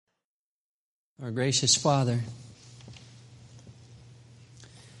Our gracious Father,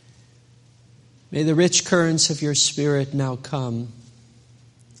 may the rich currents of your Spirit now come.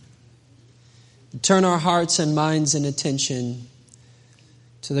 Turn our hearts and minds and attention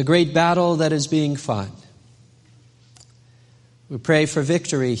to the great battle that is being fought. We pray for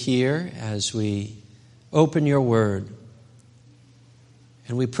victory here as we open your word.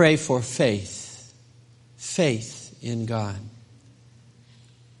 And we pray for faith in God.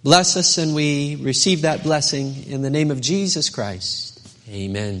 Bless us, and we receive that blessing in the name of Jesus Christ.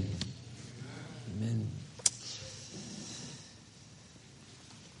 Amen. Amen.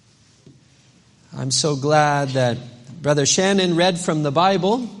 I'm so glad that Brother Shannon read from the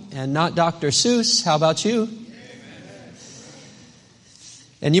Bible and not Dr. Seuss. How about you? Amen.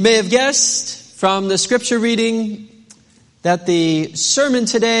 And you may have guessed from the scripture reading that the sermon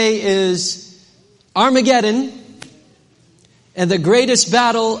today is Armageddon and the greatest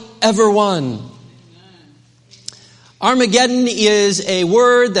battle ever won. Armageddon is a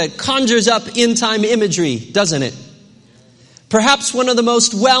word that conjures up end-time imagery, doesn't it? Perhaps one of the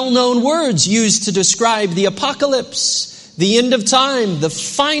most well-known words used to describe the apocalypse, the end of time, the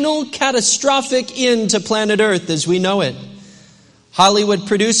final catastrophic end to planet Earth as we know it. Hollywood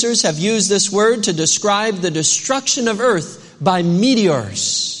producers have used this word to describe the destruction of Earth by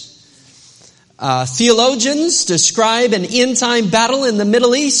meteors. Theologians describe an end-time battle in the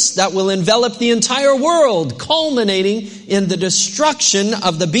Middle East that will envelop the entire world, culminating in the destruction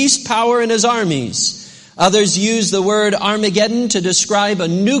of the beast power and his armies. Others use the word Armageddon to describe a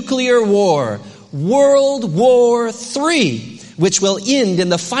nuclear war, World War III, which will end in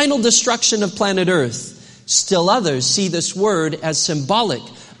the final destruction of planet Earth. Still others see this word as symbolic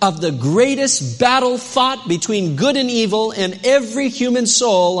of the greatest battle fought between good and evil in every human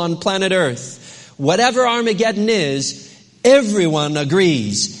soul on planet Earth. Whatever Armageddon is, everyone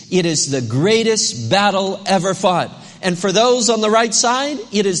agrees it is the greatest battle ever fought. And for those on the right side,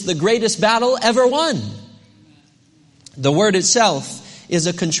 it is the greatest battle ever won. The word itself is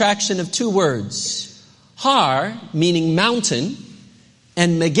a contraction of two words. Har, meaning mountain,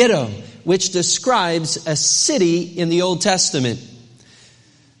 and Megiddo, which describes a city in the Old Testament.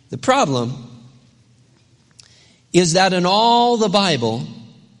 The problem is that in all the Bible,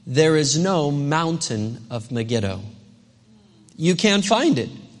 there is no mountain of Megiddo. You can't find it.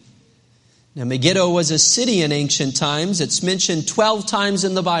 Now, Megiddo was a city in ancient times. It's mentioned 12 times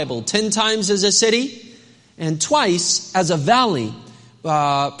in the Bible, 10 times as a city, and twice as a valley,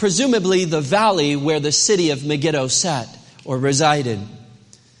 presumably the valley where the city of Megiddo sat or resided.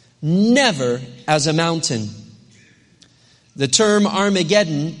 Never as a mountain. The term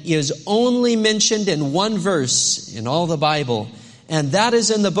Armageddon is only mentioned in one verse in all the Bible, and that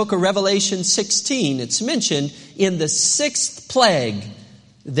is in the book of Revelation 16. It's mentioned in the 6th plague,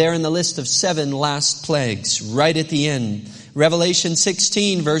 there in the list of 7 last plagues, right at the end. Revelation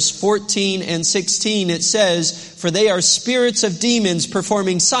 16, verse 14 and 16, it says, "For they are spirits of demons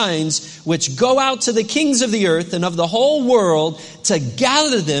performing signs, which go out to the kings of the earth and of the whole world to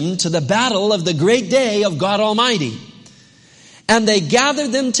gather them to the battle of the great day of God Almighty. And they gather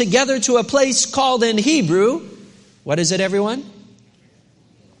them together to a place called in Hebrew," what is it, everyone?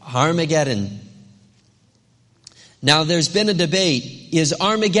 Armageddon. Now, there's been a debate. Is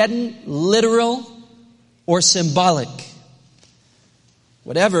Armageddon literal or symbolic?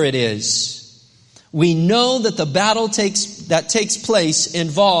 Whatever it is, we know that the battle that takes place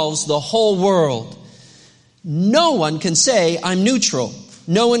involves the whole world. No one can say, "I'm neutral."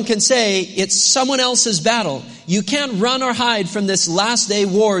 No one can say, "It's someone else's battle." You can't run or hide from this last day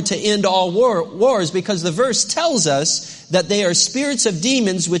war to end all wars, because the verse tells us that they are spirits of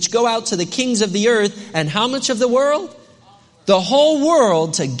demons which go out to the kings of the earth. And how much of the world? The whole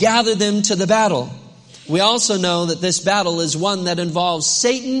world, to gather them to the battle. We also know that this battle is one that involves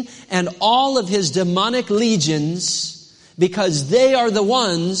Satan and all of his demonic legions, because they are the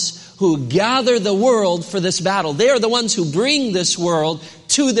ones who gather the world for this battle. They are the ones who bring this world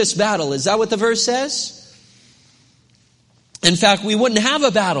to this battle. Is that what the verse says? In fact, we wouldn't have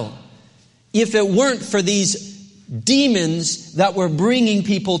a battle if it weren't for these demons that were bringing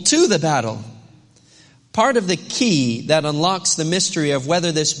people to the battle. Part of the key that unlocks the mystery of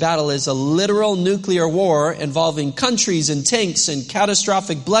whether this battle is a literal nuclear war involving countries and tanks and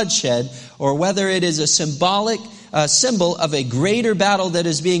catastrophic bloodshed, or whether it is a symbol of a greater battle that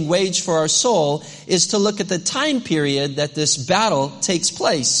is being waged for our soul, is to look at the time period that this battle takes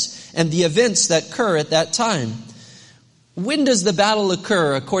place and the events that occur at that time. When does the battle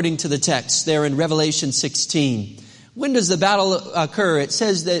occur according to the text there in Revelation 16? When does the battle occur? It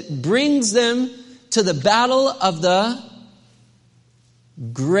says that it brings them to the battle of the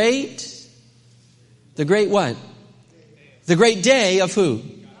great The great what? The great day of who?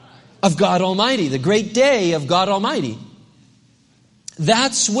 Of God Almighty. The great day of God Almighty.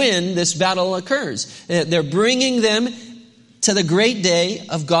 That's when this battle occurs. They're bringing them to the great day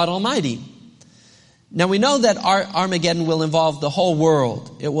of God Almighty. Now we know that Armageddon will involve the whole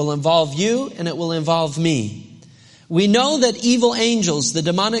world. It will involve you and it will involve me. We know that evil angels, the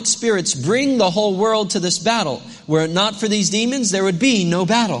demonic spirits, bring the whole world to this battle. Were it not for these demons, there would be no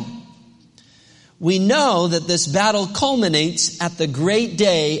battle. We know that this battle culminates at the great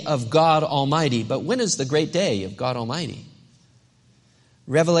day of God Almighty. But when is the great day of God Almighty?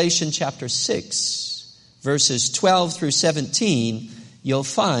 Revelation chapter 6, verses 12 through 17, you'll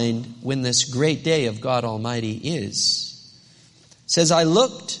find when this great day of God Almighty is. It says, I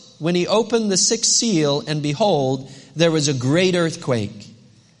looked when he opened the sixth seal, and behold, there was a great earthquake.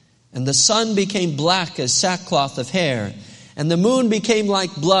 And the sun became black as sackcloth of hair, and the moon became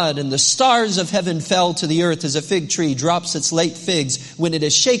like blood, and the stars of heaven fell to the earth as a fig tree drops its late figs when it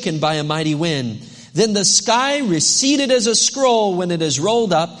is shaken by a mighty wind. Then the sky receded as a scroll when it is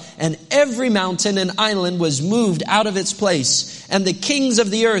rolled up, and every mountain and island was moved out of its place. And the kings of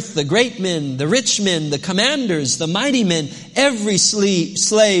the earth, the great men, the rich men, the commanders, the mighty men, every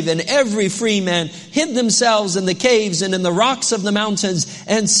slave and every free man hid themselves in the caves and in the rocks of the mountains,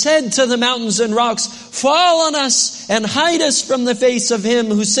 and said to the mountains and rocks, fall on us and hide us from the face of him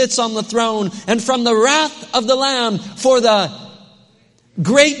who sits on the throne and from the wrath of the Lamb, for the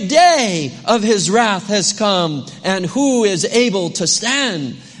great day of his wrath has come, and who is able to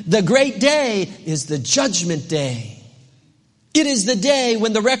stand? The great day is the judgment day. It is the day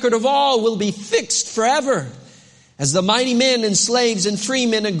when the record of all will be fixed forever. As the mighty men and slaves and free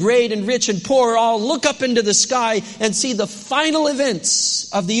men and great and rich and poor all look up into the sky and see the final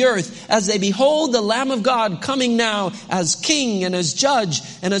events of the earth as they behold the Lamb of God coming now as King and as Judge,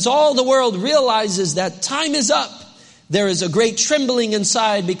 and as all the world realizes that time is up, there is a great trembling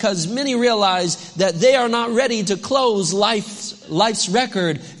inside, because many realize that they are not ready to close life's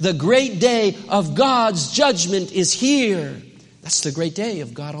record. The great day of God's judgment is here. That's the great day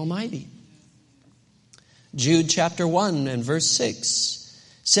of God Almighty. Jude chapter 1 and verse 6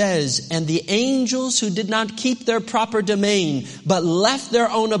 says, and the angels who did not keep their proper domain, but left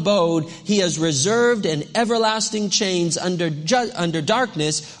their own abode, he has reserved in everlasting chains under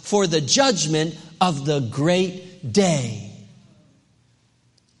darkness for the judgment of the great day.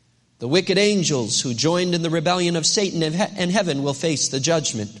 The wicked angels who joined in the rebellion of Satan in heaven will face the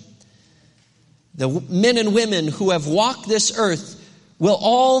judgment. The men and women who have walked this earth will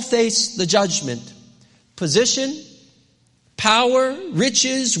all face the judgment. Position, power,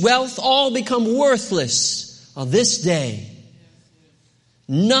 riches, wealth, all become worthless on this day.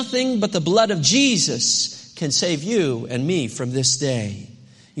 Nothing but the blood of Jesus can save you and me from this day.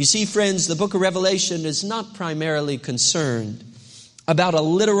 You see, friends, the book of Revelation is not primarily concerned about a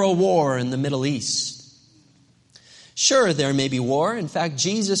literal war in the Middle East. Sure, there may be war. In fact,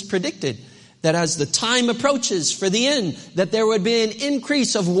 Jesus predicted that as the time approaches for the end, that there would be an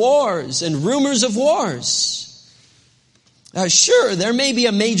increase of wars and rumors of wars. Sure, there may be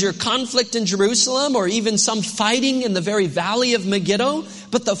a major conflict in Jerusalem or even some fighting in the very valley of Megiddo,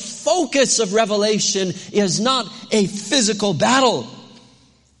 but the focus of Revelation is not a physical battle.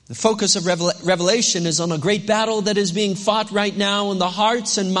 The focus of Revelation is on a great battle that is being fought right now in the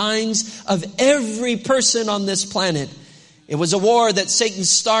hearts and minds of every person on this planet. It was a war that Satan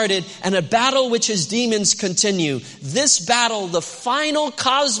started, and a battle which his demons continue. This battle, the final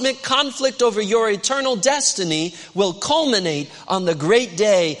cosmic conflict over your eternal destiny, will culminate on the great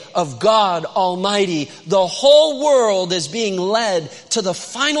day of God Almighty. The whole world is being led to the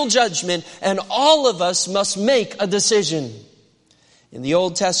final judgment, and all of us must make a decision. In the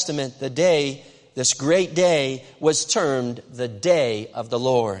Old Testament, this great day was termed the day of the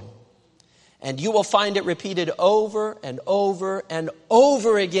Lord. And you will find it repeated over and over and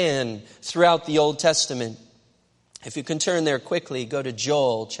over again throughout the Old Testament. If you can turn there quickly, go to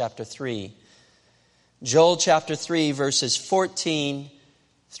Joel chapter 3. Joel chapter 3, verses 14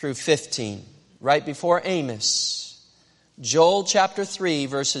 through 15. Right before Amos. Joel chapter 3,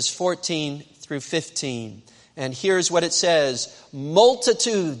 verses 14 through 15. And here's what it says.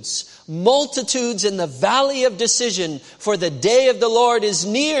 Multitudes in the valley of decision, for the day of the Lord is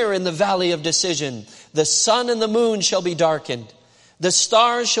near in the valley of decision. The sun and the moon shall be darkened. The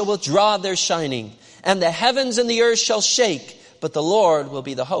stars shall withdraw their shining, and the heavens and the earth shall shake, but the Lord will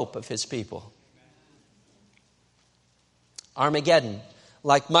be the hope of his people. Armageddon,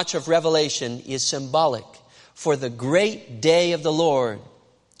 like much of Revelation, is symbolic for the great day of the Lord.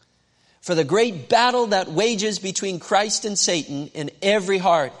 For the great battle that wages between Christ and Satan in every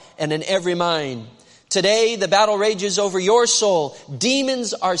heart and in every mind. Today, the battle rages over your soul.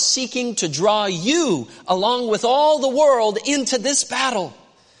 Demons are seeking to draw you, along with all the world, into this battle.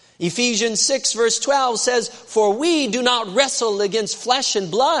 Ephesians 6 verse 12 says, "For we do not wrestle against flesh and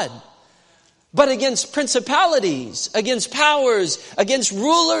blood, but against principalities, against powers, against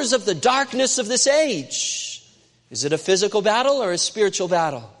rulers of the darkness of this age." Is it a physical battle or a spiritual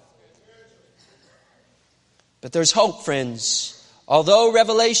battle? But there's hope, friends. Although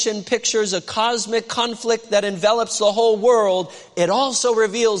Revelation pictures a cosmic conflict that envelops the whole world, it also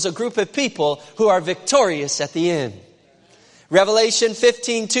reveals a group of people who are victorious at the end. Revelation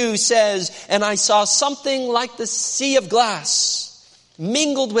 15:2 says, "And I saw something like the sea of glass,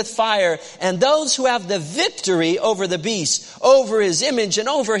 mingled with fire, and those who have the victory over the beast, over his image and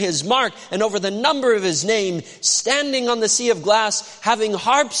over his mark, and over the number of his name, standing on the sea of glass, having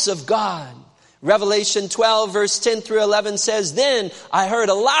harps of God." Revelation 12 verse 10 through 11 says, "Then I heard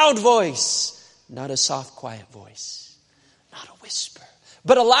a loud voice," not a soft, quiet voice, not a whisper,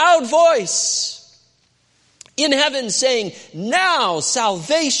 but a loud voice in heaven saying, "Now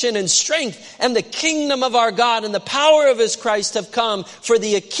salvation and strength and the kingdom of our God and the power of his Christ have come. For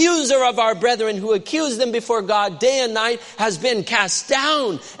the accuser of our brethren who accused them before God day and night has been cast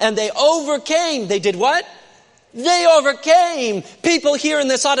down." And they overcame. They did what? They overcame. People here in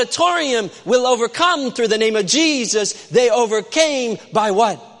this auditorium will overcome through the name of Jesus. They overcame by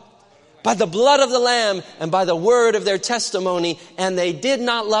what? By the blood of the Lamb and by the word of their testimony. And they did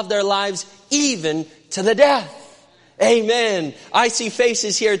not love their lives even to the death. Amen. I see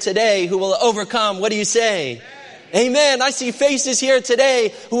faces here today who will overcome. What do you say? Amen. I see faces here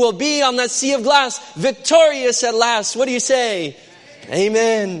today who will be on that sea of glass, victorious at last. What do you say?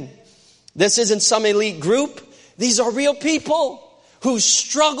 Amen. This isn't some elite group. These are real people who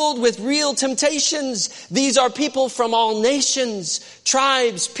struggled with real temptations. These are people from all nations,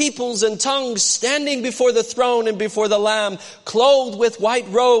 tribes, peoples, and tongues standing before the throne and before the Lamb, clothed with white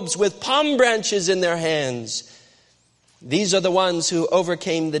robes, with palm branches in their hands. These are the ones who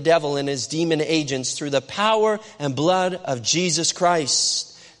overcame the devil and his demon agents through the power and blood of Jesus Christ.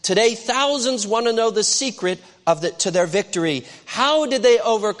 Today, thousands want to know the secret to their victory. How did they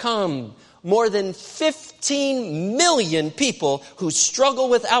overcome? More than 15 million people who struggle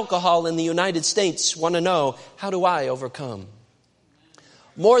with alcohol in the United States want to know, how do I overcome?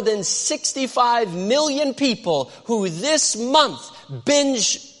 More than 65 million people who this month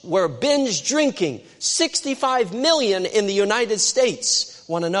were binge drinking. 65 million in the United States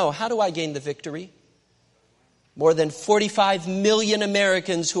want to know, how do I gain the victory? More than 45 million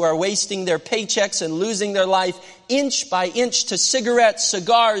Americans who are wasting their paychecks and losing their life inch by inch to cigarettes,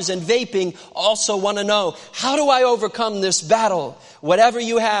 cigars, and vaping also want to know, how do I overcome this battle? Whatever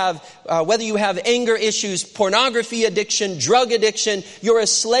you have, whether you have anger issues, pornography addiction, drug addiction, you're a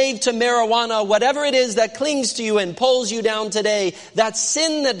slave to marijuana, whatever it is that clings to you and pulls you down today, that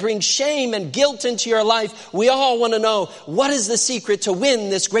sin that brings shame and guilt into your life, we all want to know, what is the secret to win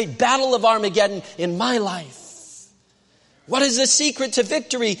this great battle of Armageddon in my life? What is the secret to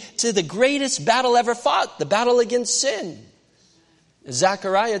victory, to the greatest battle ever fought, the battle against sin?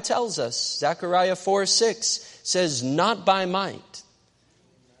 Zechariah tells us, Zechariah 4:6 says, "Not by might,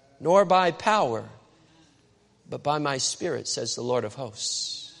 nor by power, but by my Spirit, says the Lord of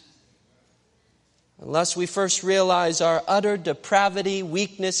hosts." Unless we first realize our utter depravity,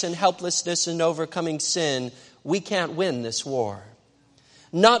 weakness, and helplessness in overcoming sin, we can't win this war.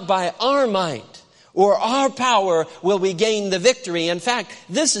 Not by our might or our power will we gain the victory. In fact,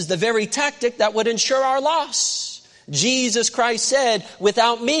 this is the very tactic that would ensure our loss. Jesus Christ said,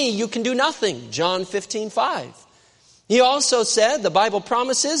 "Without me, you can do nothing." John 15:5. He also said, the Bible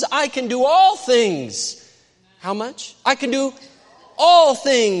promises, "I can do all things." How much? I can do all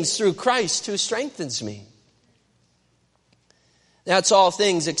things through Christ who strengthens me. That's all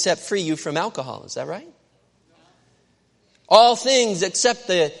things except free you from alcohol. Is that right? All things except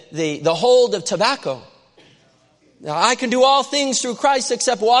the hold of tobacco. Now, I can do all things through Christ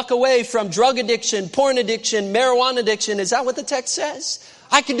except walk away from drug addiction, porn addiction, marijuana addiction. Is that what the text says?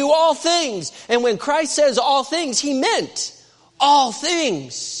 I can do all things. And when Christ says all things, he meant all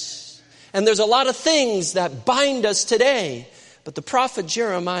things. And there's a lot of things that bind us today. But the prophet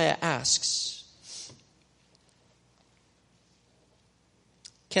Jeremiah asks,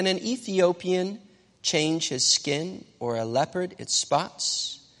 can an Ethiopian change his skin, or a leopard its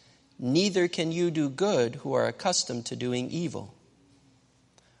spots? Neither can you do good who are accustomed to doing evil.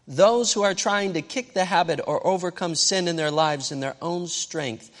 Those who are trying to kick the habit or overcome sin in their lives in their own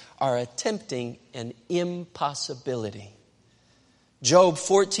strength are attempting an impossibility. Job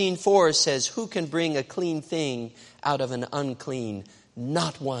 14:4 says, "Who can bring a clean thing out of an unclean?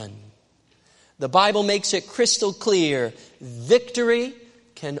 Not one." The Bible makes it crystal clear. Victory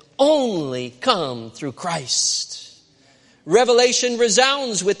can only come through Christ. Revelation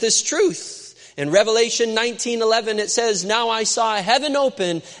resounds with this truth. In Revelation 19:11 it says, "Now I saw heaven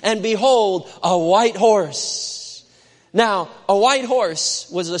open, and behold, a white horse." Now, a white horse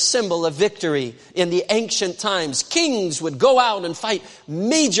was a symbol of victory in the ancient times. Kings would go out and fight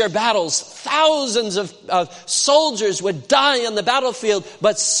major battles. Thousands of soldiers would die on the battlefield,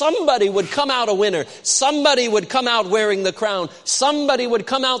 but somebody would come out a winner. Somebody would come out wearing the crown. Somebody would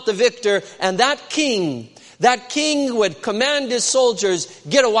come out the victor, and that king would command his soldiers,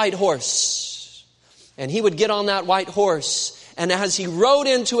 "Get a white horse." And he would get on that white horse. And as he rode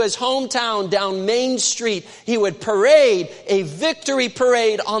into his hometown down Main Street, he would parade a victory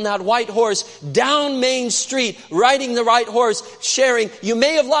parade on that white horse down Main Street, riding the white horse, sharing, "You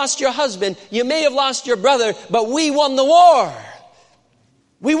may have lost your husband, you may have lost your brother, but we won the war.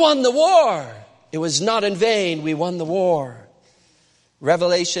 We won the war. It was not in vain. We won the war."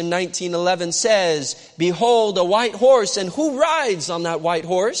 Revelation 19:11 says, "Behold, a white horse, and who rides on that white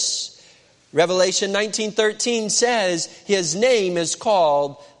horse?" Revelation 19:13 says his name is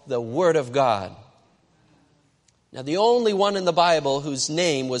called the Word of God. Now, the only one in the Bible whose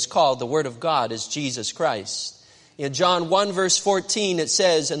name was called the Word of God is Jesus Christ. In John 1 verse 14 it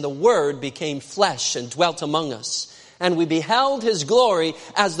says, "And the Word became flesh and dwelt among us. And we beheld his glory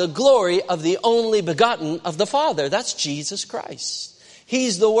as the glory of the only begotten of the Father." That's Jesus Christ.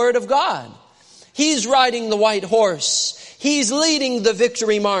 He's the Word of God. He's riding the white horse. He's leading the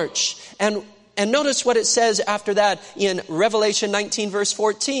victory march. And notice what it says after that in Revelation 19 verse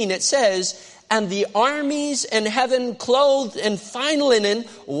 14. It says, "And the armies in heaven, clothed in fine linen,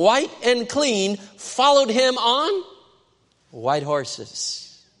 white and clean, followed him on white horses."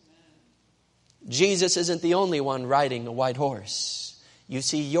 Jesus isn't the only one riding a white horse. You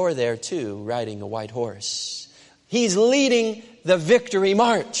see, you're there too, riding a white horse. He's leading the victory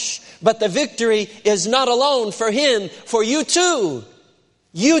march. But the victory is not alone for him, for you too.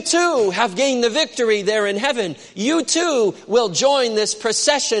 You too have gained the victory there in heaven. You too will join this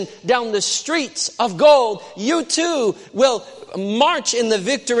procession down the streets of gold. You too will march in the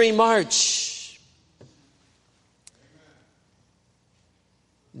victory march.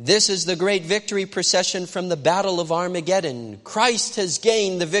 This is the great victory procession from the battle of Armageddon. Christ has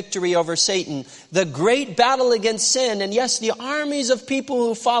gained the victory over Satan, the great battle against sin. And yes, the armies of people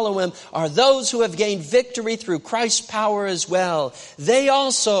who follow him are those who have gained victory through Christ's power as well. They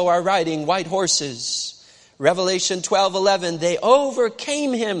also are riding white horses. Revelation 12:11, "They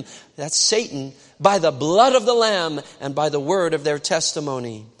overcame him," that's Satan, "by the blood of the Lamb and by the word of their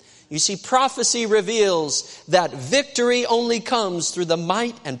testimony." You see, prophecy reveals that victory only comes through the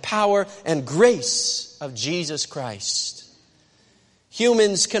might and power and grace of Jesus Christ.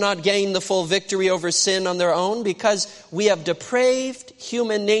 Humans cannot gain the full victory over sin on their own because we have depraved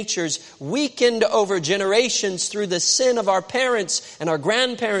human natures, weakened over generations through the sin of our parents and our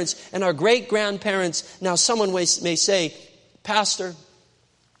grandparents and our great-grandparents. Now, someone may say, "Pastor,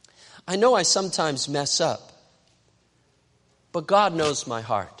 I know I sometimes mess up, but God knows my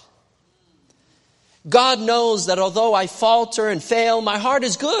heart. God knows that although I falter and fail, my heart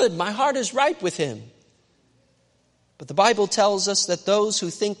is good. My heart is right with him." But the Bible tells us that those who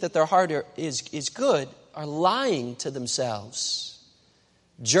think that their heart is good are lying to themselves.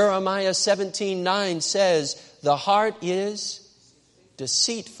 Jeremiah 17:9 says, "The heart is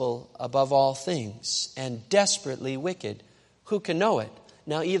deceitful above all things and desperately wicked. Who can know it?"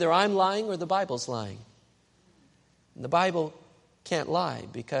 Now, either I'm lying or the Bible's lying. And the Bible can't lie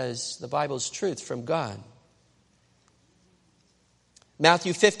because the Bible's truth from God.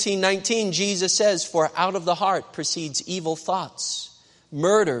 Matthew 15:19, Jesus says, "For out of the heart proceeds evil thoughts,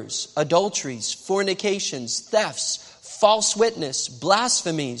 murders, adulteries, fornications, thefts, false witness,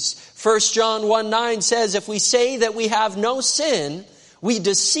 blasphemies." 1 John 1:9 says, "If we say that we have no sin, we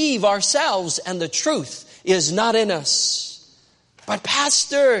deceive ourselves and the truth is not in us." But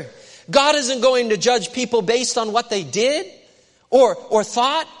Pastor, God isn't going to judge people based on what they did or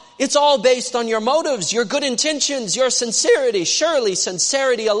thought. It's all based on your motives, your good intentions, your sincerity. Surely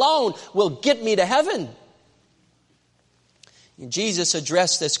sincerity alone will get me to heaven. And Jesus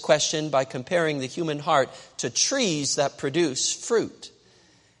addressed this question by comparing the human heart to trees that produce fruit.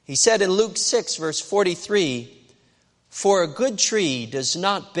 He said in Luke 6 verse 43, "For a good tree does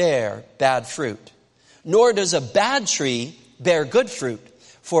not bear bad fruit, nor does a bad tree bear good fruit.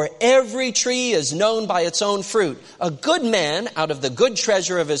 For every tree is known by its own fruit. A good man out of the good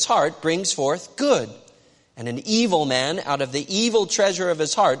treasure of his heart brings forth good, and an evil man out of the evil treasure of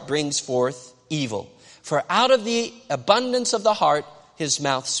his heart brings forth evil. For out of the abundance of the heart his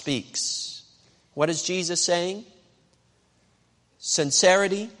mouth speaks." What is Jesus saying?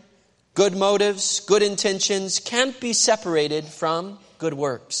 Sincerity, good motives, good intentions can't be separated from good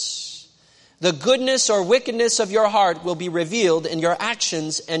works. The goodness or wickedness of your heart will be revealed in your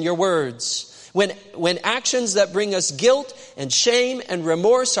actions and your words. When actions that bring us guilt and shame and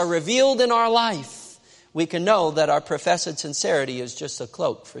remorse are revealed in our life, we can know that our professed sincerity is just a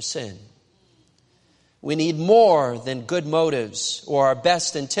cloak for sin. We need more than good motives or our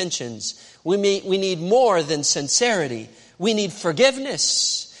best intentions. We need more than sincerity. We need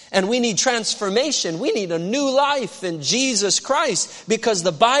forgiveness. And we need transformation. We need a new life in Jesus Christ, because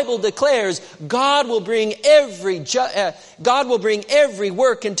the Bible declares God will bring every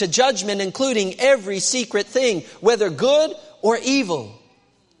work into judgment, including every secret thing, whether good or evil.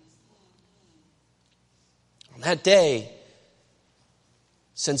 On that day,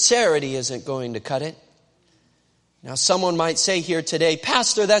 sincerity isn't going to cut it. Now, someone might say here today,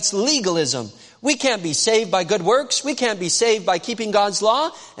 Pastor, that's legalism. We can't be saved by good works. We can't be saved by keeping God's law.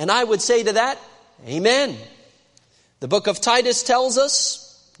 And I would say to that, amen. The book of Titus tells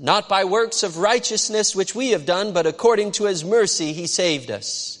us, not by works of righteousness which we have done, but according to His mercy He saved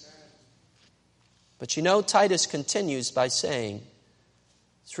us. But you know, Titus continues by saying,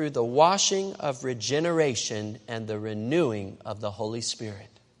 through the washing of regeneration and the renewing of the Holy Spirit.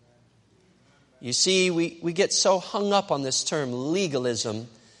 You see, we get so hung up on this term legalism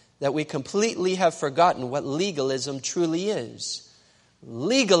that we completely have forgotten what legalism truly is.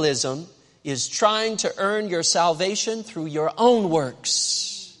 Legalism is trying to earn your salvation through your own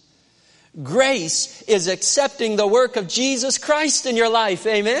works. Grace is accepting the work of Jesus Christ in your life.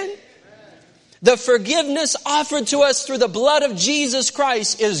 Amen? The forgiveness offered to us through the blood of Jesus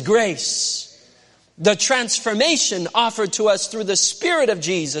Christ is grace. The transformation offered to us through the Spirit of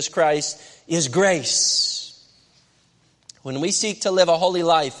Jesus Christ is grace. When we seek to live a holy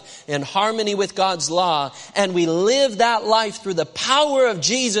life in harmony with God's law, and we live that life through the power of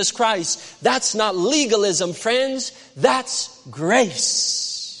Jesus Christ, that's not legalism, friends. That's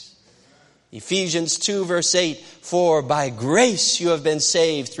grace. Ephesians 2 verse 8, for by grace you have been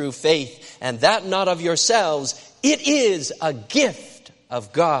saved through faith, and that not of yourselves. It is a gift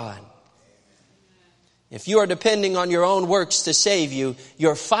of God. If you are depending on your own works to save you,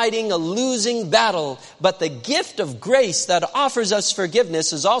 you're fighting a losing battle. But the gift of grace that offers us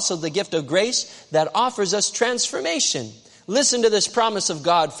forgiveness is also the gift of grace that offers us transformation. Listen to this promise of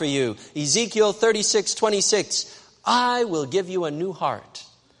God for you. Ezekiel 36:26. I will give you a new heart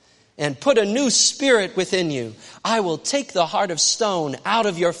and put a new spirit within you. I will take the heart of stone out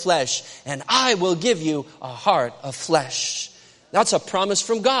of your flesh, and I will give you a heart of flesh. That's a promise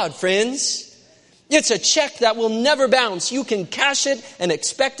from God, friends. It's a check that will never bounce. You can cash it and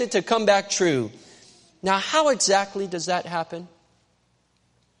expect it to come back true. Now, how exactly does that happen?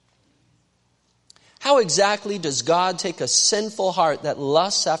 How exactly does God take a sinful heart that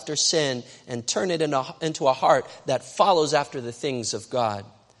lusts after sin and turn it into a heart that follows after the things of God?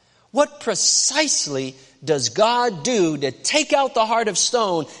 What precisely does God do to take out the heart of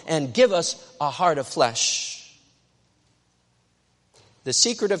stone and give us a heart of flesh? The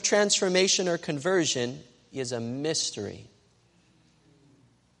secret of transformation or conversion is a mystery.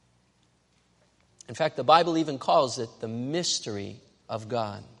 In fact, the Bible even calls it the mystery of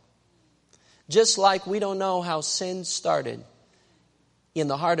God. Just like we don't know how sin started in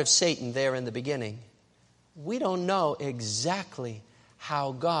the heart of Satan there in the beginning, we don't know exactly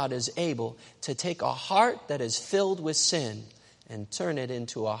how God is able to take a heart that is filled with sin and turn it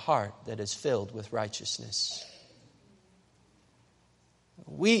into a heart that is filled with righteousness.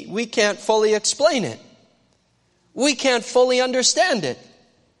 We can't fully explain it. We can't fully understand it.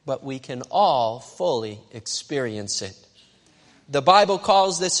 But we can all fully experience it. The Bible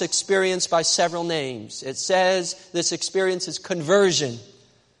calls this experience by several names. It says this experience is conversion,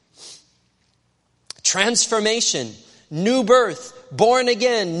 transformation, new birth, born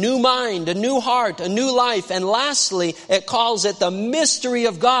again, new mind, a new heart, a new life. And lastly, it calls it the mystery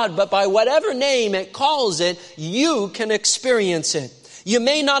of God. But by whatever name it calls it, you can experience it. You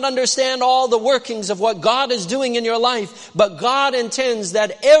may not understand all the workings of what God is doing in your life, but God intends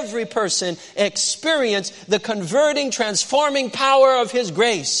that every person experience the converting, transforming power of His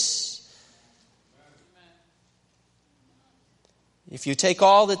grace. If you take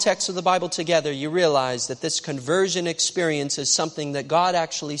all the texts of the Bible together, you realize that this conversion experience is something that God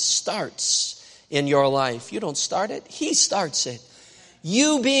actually starts in your life. You don't start it, He starts it.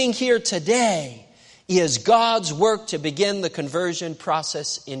 You being here today is God's work to begin the conversion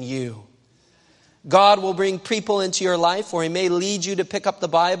process in you. God will bring people into your life, or He may lead you to pick up the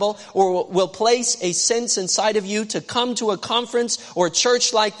Bible, or will place a sense inside of you to come to a conference or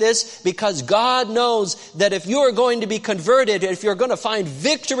church like this, because God knows that if you are going to be converted, if you're going to find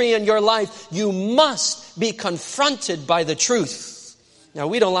victory in your life, you must be confronted by the truth. Now,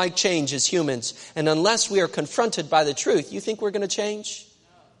 we don't like change as humans, and unless we are confronted by the truth, you think we're going to change?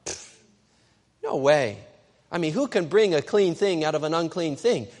 No way. I mean, who can bring a clean thing out of an unclean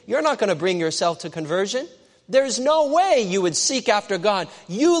thing? You're not going to bring yourself to conversion. There's no way you would seek after God.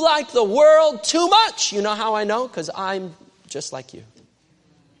 You like the world too much. You know how I know? Because I'm just like you.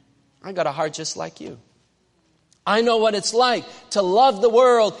 I got a heart just like you. I know what it's like to love the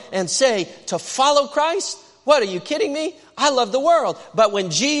world and say, to follow Christ? What, are you kidding me? I love the world. But when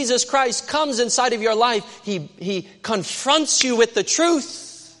Jesus Christ comes inside of your life, He confronts you with the truth.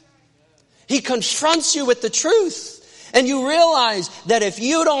 He confronts you with the truth. And you realize that if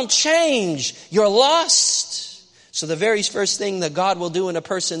you don't change, you're lost. So the very first thing that God will do in a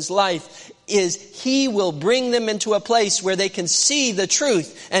person's life is He will bring them into a place where they can see the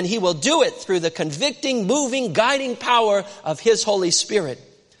truth. And He will do it through the convicting, moving, guiding power of His Holy Spirit.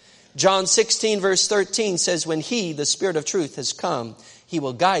 John 16 verse 13 says, when He, the Spirit of truth, has come, He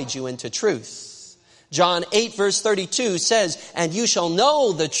will guide you into truth. John 8 verse 32 says, and you shall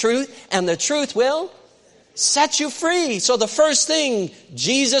know the truth, and the truth will set you free. So the first thing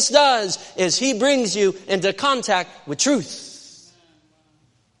Jesus does is He brings you into contact with truth.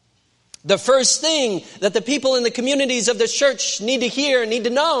 The first thing that the people in the communities of the church need to hear, need to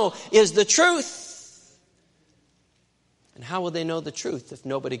know, is the truth. And how will they know the truth if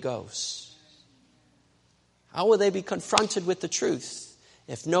nobody goes? How will they be confronted with the truth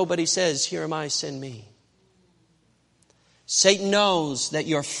if nobody says, here am I, send me? Satan knows that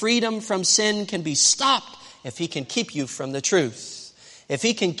your freedom from sin can be stopped if he can keep you from the truth. If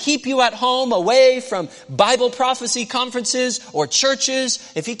he can keep you at home, away from Bible prophecy conferences or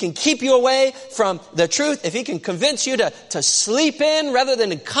churches, if he can keep you away from the truth, if he can convince you to sleep in rather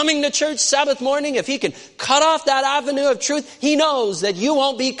than coming to church Sabbath morning, if he can cut off that avenue of truth, he knows that you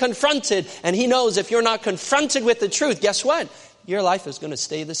won't be confronted. And he knows if you're not confronted with the truth, guess what? Your life is going to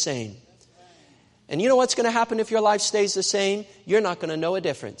stay the same. And you know what's going to happen if your life stays the same? You're not going to know a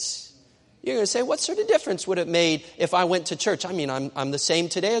difference. You're going to say, what sort of difference would it made if I went to church? I mean, I'm the same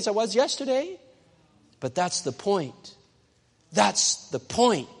today as I was yesterday. But that's the point. That's the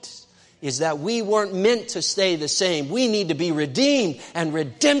point. Is that we weren't meant to stay the same. We need to be redeemed. And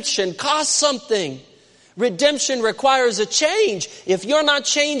redemption costs something. Redemption requires a change. If you're not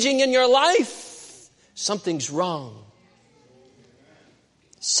changing in your life, something's wrong.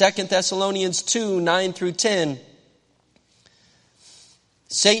 2 Thessalonians 2, 9 through 10.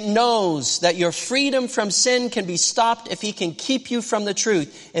 Satan knows that your freedom from sin can be stopped if he can keep you from the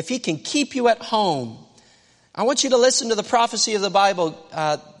truth, if he can keep you at home. I want you to listen to the prophecy of the Bible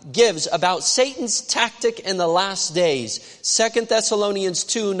gives about Satan's tactic in the last days. 2 Thessalonians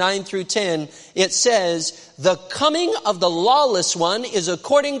 2, 9 through 10, it says, the coming of the lawless one is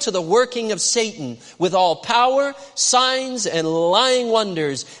according to the working of Satan, with all power, signs, and lying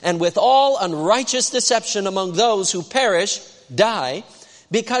wonders, and with all unrighteous deception among those who perish, die,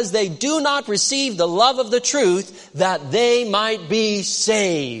 because they do not receive the love of the truth, that they might be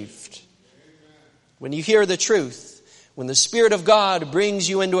saved. When you hear the truth, when the Spirit of God brings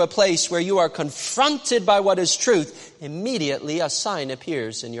you into a place where you are confronted by what is truth, immediately a sign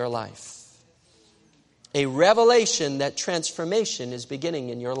appears in your life. A revelation that transformation is beginning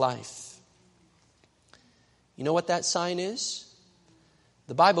in your life. You know what that sign is?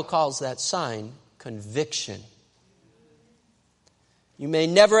 The Bible calls that sign conviction. You may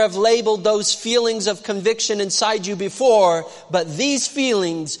never have labeled those feelings of conviction inside you before, but these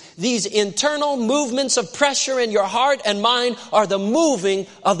feelings, these internal movements of pressure in your heart and mind are the moving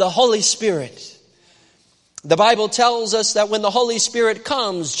of the Holy Spirit. The Bible tells us that when the Holy Spirit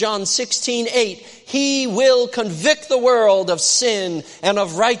comes, John 16:8, He will convict the world of sin and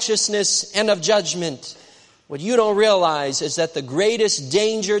of righteousness and of judgment. What you don't realize is that the greatest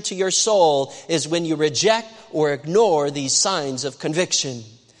danger to your soul is when you reject or ignore these signs of conviction.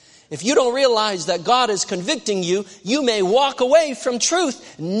 If you don't realize that God is convicting you, you may walk away from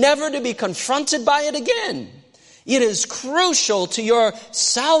truth, never to be confronted by it again. It is crucial to your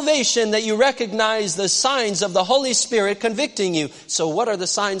salvation that you recognize the signs of the Holy Spirit convicting you. So what are the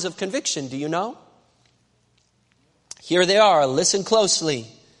signs of conviction? Do you know? Here they are. Listen closely.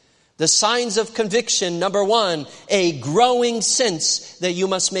 The signs of conviction, number one, a growing sense that you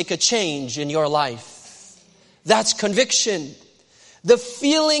must make a change in your life. That's conviction. The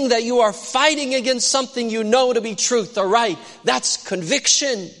feeling that you are fighting against something you know to be truth or right, that's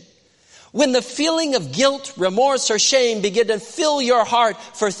conviction. When the feeling of guilt, remorse, or shame begin to fill your heart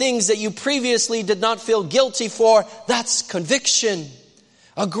for things that you previously did not feel guilty for, that's conviction.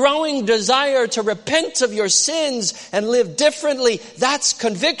 A growing desire to repent of your sins and live differently, that's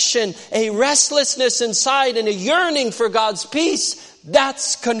conviction. A restlessness inside and a yearning for God's peace,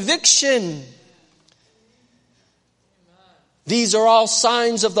 that's conviction. These are all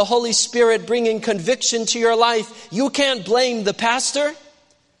signs of the Holy Spirit bringing conviction to your life. You can't blame the pastor.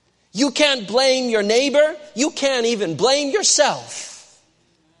 You can't blame your neighbor. You can't even blame yourself.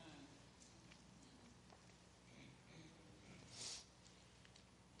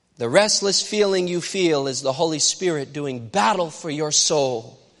 The restless feeling you feel is the Holy Spirit doing battle for your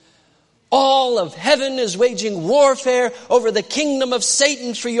soul. All of heaven is waging warfare over the kingdom of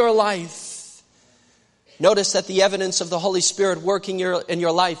Satan for your life. Notice that the evidence of the Holy Spirit working in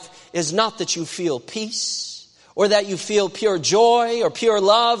your life is not that you feel peace or that you feel pure joy or pure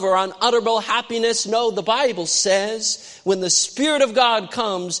love or unutterable happiness. No, the Bible says when the Spirit of God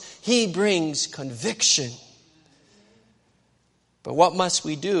comes, He brings conviction. But what must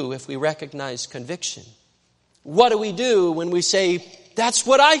we do if we recognize conviction? What do we do when we say, that's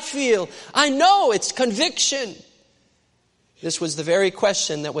what I feel? I know it's conviction. This was the very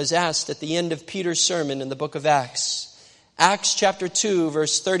question that was asked at the end of Peter's sermon in the book of Acts. Acts chapter 2,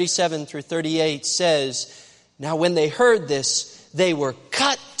 verse 37 through 38 says, now when they heard this, they were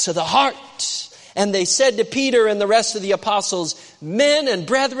cut to the heart. And they said to Peter and the rest of the apostles, men and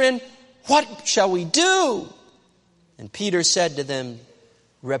brethren, what shall we do? And Peter said to them,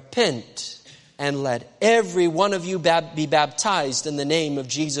 repent and let every one of you be baptized in the name of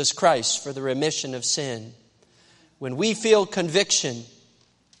Jesus Christ for the remission of sin. When we feel conviction,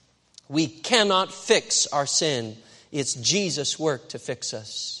 we cannot fix our sin. It's Jesus' work to fix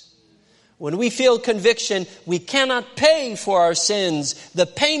us. When we feel conviction, we cannot pay for our sins. The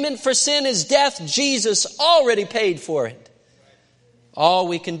payment for sin is death. Jesus already paid for it. All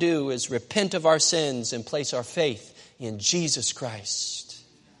we can do is repent of our sins and place our faith in Jesus Christ.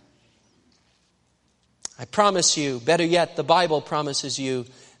 I promise you, better yet, the Bible promises you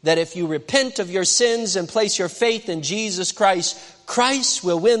that if you repent of your sins and place your faith in Jesus Christ, Christ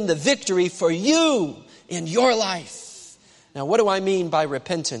will win the victory for you in your life. Now, what do I mean by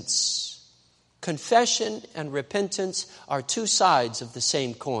repentance? Confession and repentance are two sides of the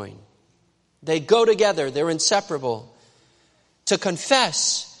same coin. They go together. They're inseparable. To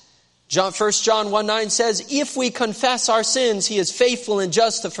confess, 1 John 1:9 says, if we confess our sins, He is faithful and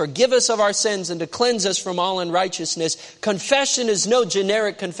just to forgive us of our sins and to cleanse us from all unrighteousness. Confession is no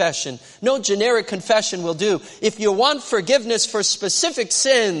generic confession. No generic confession will do. If you want forgiveness for specific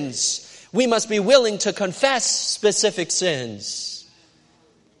sins, we must be willing to confess specific sins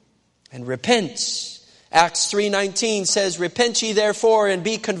and repent. Acts 3:19 says, repent ye therefore and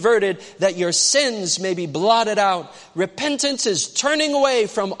be converted that your sins may be blotted out. Repentance is turning away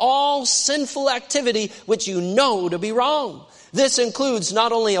from all sinful activity which you know to be wrong. This includes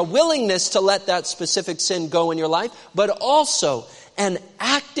not only a willingness to let that specific sin go in your life, but also an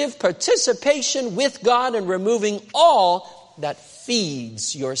active participation with God in removing all that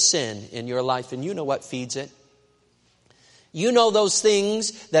feeds your sin in your life. And you know what feeds it. You know those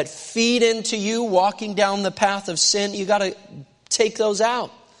things that feed into you walking down the path of sin. You got to take those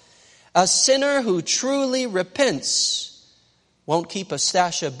out. A sinner who truly repents won't keep a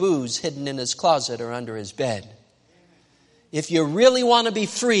stash of booze hidden in his closet or under his bed. If you really want to be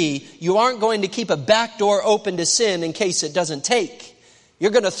free, you aren't going to keep a back door open to sin in case it doesn't take.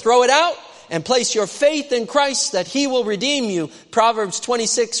 You're going to throw it out and place your faith in Christ that He will redeem you. Proverbs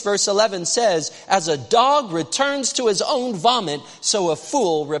 26 verse 11 says, as a dog returns to his own vomit, so a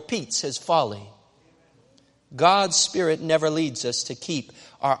fool repeats his folly. God's Spirit never leads us to keep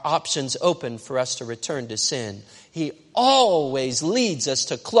our options open for us to return to sin. He always leads us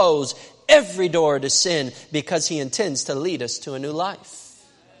to close every door to sin because He intends to lead us to a new life.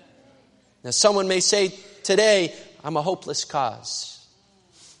 Now, someone may say today, I'm a hopeless cause.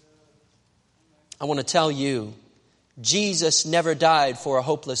 I want to tell you, Jesus never died for a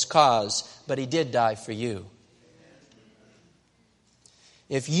hopeless cause, but He did die for you.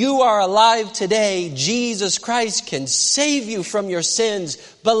 If you are alive today, Jesus Christ can save you from your sins.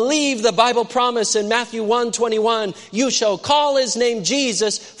 Believe the Bible promise in Matthew 1:21, you shall call His name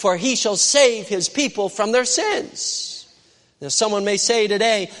Jesus, for He shall save His people from their sins. Now, someone may say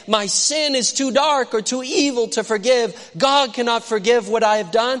today, my sin is too dark or too evil to forgive. God cannot forgive what I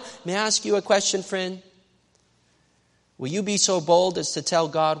have done. May I ask you a question, friend? Will you be so bold as to tell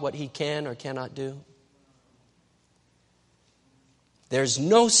God what He can or cannot do? There's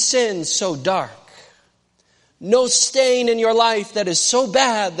no sin so dark, No stain in your life that is so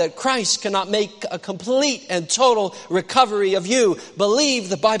bad that Christ cannot make a complete and total recovery of you. Believe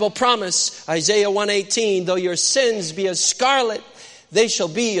the Bible promise, Isaiah 1:18, though your sins be as scarlet, they shall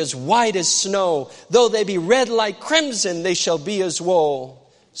be as white as snow. Though they be red like crimson, they shall be as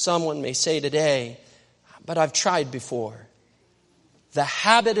wool. Someone may say today, but I've tried before. The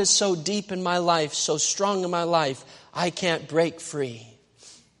habit is so deep in my life, so strong in my life, I can't break free.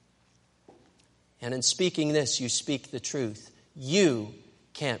 And in speaking this, you speak the truth. You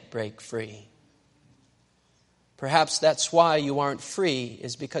can't break free. Perhaps that's why you aren't free,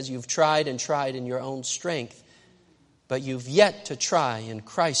 is because you've tried and tried in your own strength, but you've yet to try in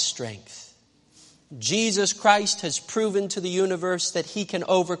Christ's strength. Jesus Christ has proven to the universe that He can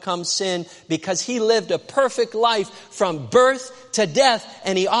overcome sin because He lived a perfect life from birth to death,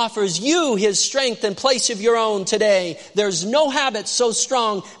 and He offers you His strength in place of your own today. There's no habit so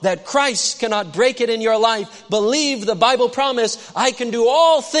strong that Christ cannot break it in your life. Believe the Bible promise, I can do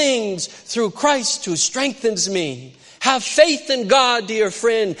all things through Christ who strengthens me. Have faith in God, dear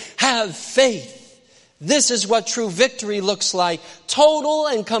friend. Have faith. This is what true victory looks like. Total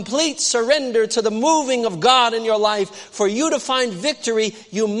and complete surrender to the moving of God in your life. For you to find victory,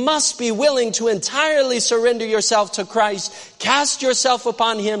 you must be willing to entirely surrender yourself to Christ. Cast yourself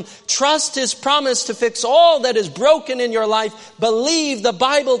upon Him. Trust His promise to fix all that is broken in your life. Believe the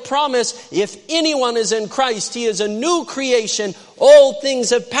Bible promise. If anyone is in Christ, he is a new creation. Old things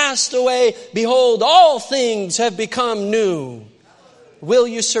have passed away. Behold, all things have become new. Will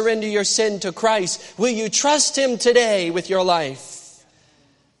you surrender your sin to Christ? Will you trust Him today with your life?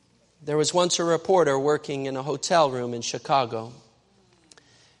 There was once a reporter working in a hotel room in Chicago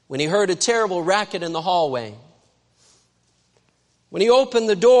when he heard a terrible racket in the hallway. When he opened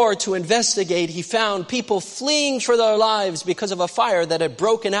the door to investigate, he found people fleeing for their lives because of a fire that had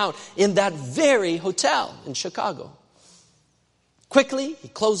broken out in that very hotel in Chicago. Quickly, he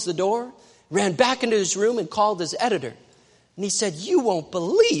closed the door, ran back into his room and called his editor. And he said, you won't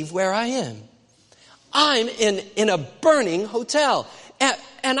believe where I am. I'm in a burning hotel.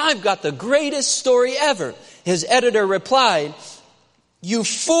 And I've got the greatest story ever. His editor replied, you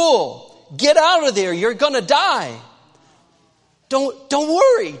fool, get out of there. You're going to die. Don't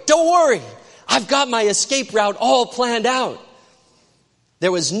worry. I've got my escape route all planned out.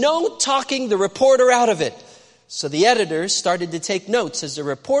 There was no talking the reporter out of it. So the editor started to take notes as the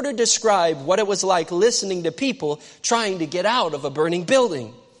reporter described what it was like listening to people trying to get out of a burning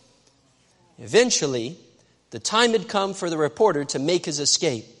building. Eventually, the time had come for the reporter to make his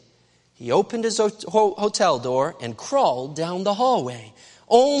escape. He opened his hotel door and crawled down the hallway,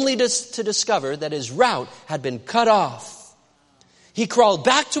 only to discover that his route had been cut off. He crawled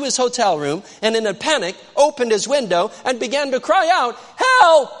back to his hotel room and in a panic opened his window and began to cry out,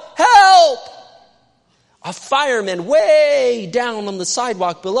 "Help! Help!" A fireman way down on the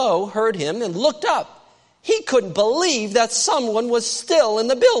sidewalk below heard him and looked up. He couldn't believe that someone was still in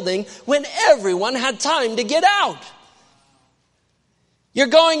the building when everyone had time to get out. "You're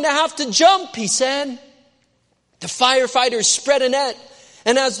going to have to jump," he said. The firefighters spread a net,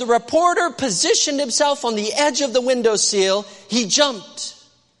 and as the reporter positioned himself on the edge of the windowsill, he jumped.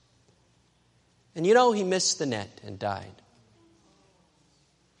 And he missed the net and died.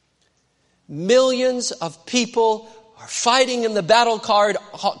 Millions of people are fighting in the battle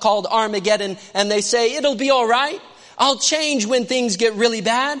called Armageddon, and they say, it'll be all right. I'll change when things get really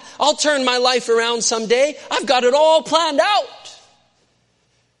bad. I'll turn my life around someday. I've got it all planned out.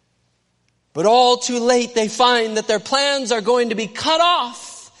 But all too late, they find that their plans are going to be cut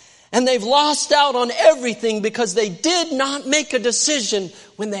off, and they've lost out on everything because they did not make a decision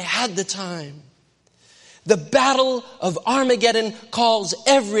when they had the time. The battle of Armageddon calls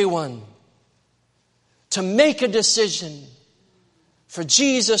everyone to make a decision for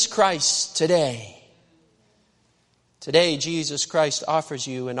Jesus Christ today. Today, Jesus Christ offers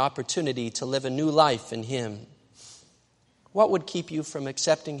you an opportunity to live a new life in Him. What would keep you from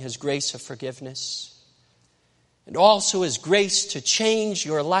accepting His grace of forgiveness and also His grace to change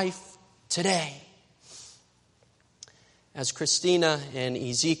your life today? As Christina and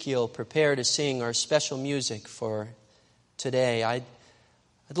Ezekiel prepare to sing our special music for today, I'd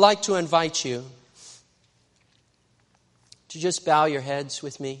like to invite you to just bow your heads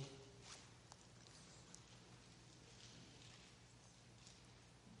with me.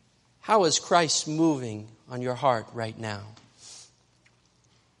 How is Christ moving on your heart right now?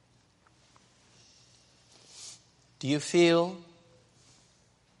 Do you feel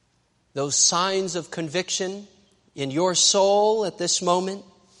those signs of conviction in your soul at this moment?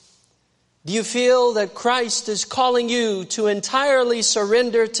 Do you feel that Christ is calling you to entirely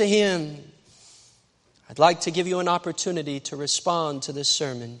surrender to Him? I'd like to give you an opportunity to respond to this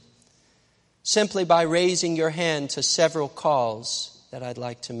sermon simply by raising your hand to several calls that I'd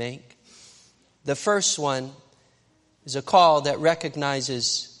like to make. The first one is a call that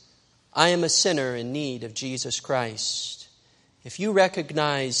recognizes I am a sinner in need of Jesus Christ. If you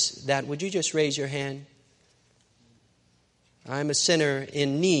recognize that, would you just raise your hand? I'm a sinner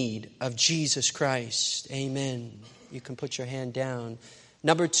in need of Jesus Christ. Amen. You can put your hand down.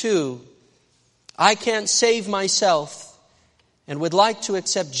 Number 2, I can't save myself and would like to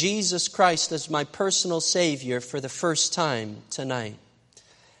accept Jesus Christ as my personal Savior for the first time tonight.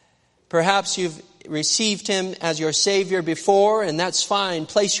 Perhaps you've received Him as your Savior before, and that's fine.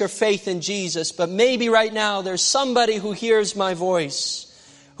 Place your faith in Jesus. But maybe right now there's somebody who hears my voice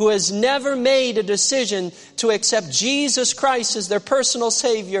who has never made a decision to accept Jesus Christ as their personal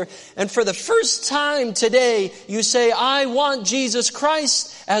Savior. And for the first time today, you say, I want Jesus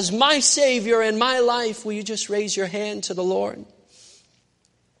Christ as my Savior in my life. Will you just raise your hand to the Lord?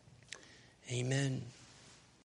 Amen.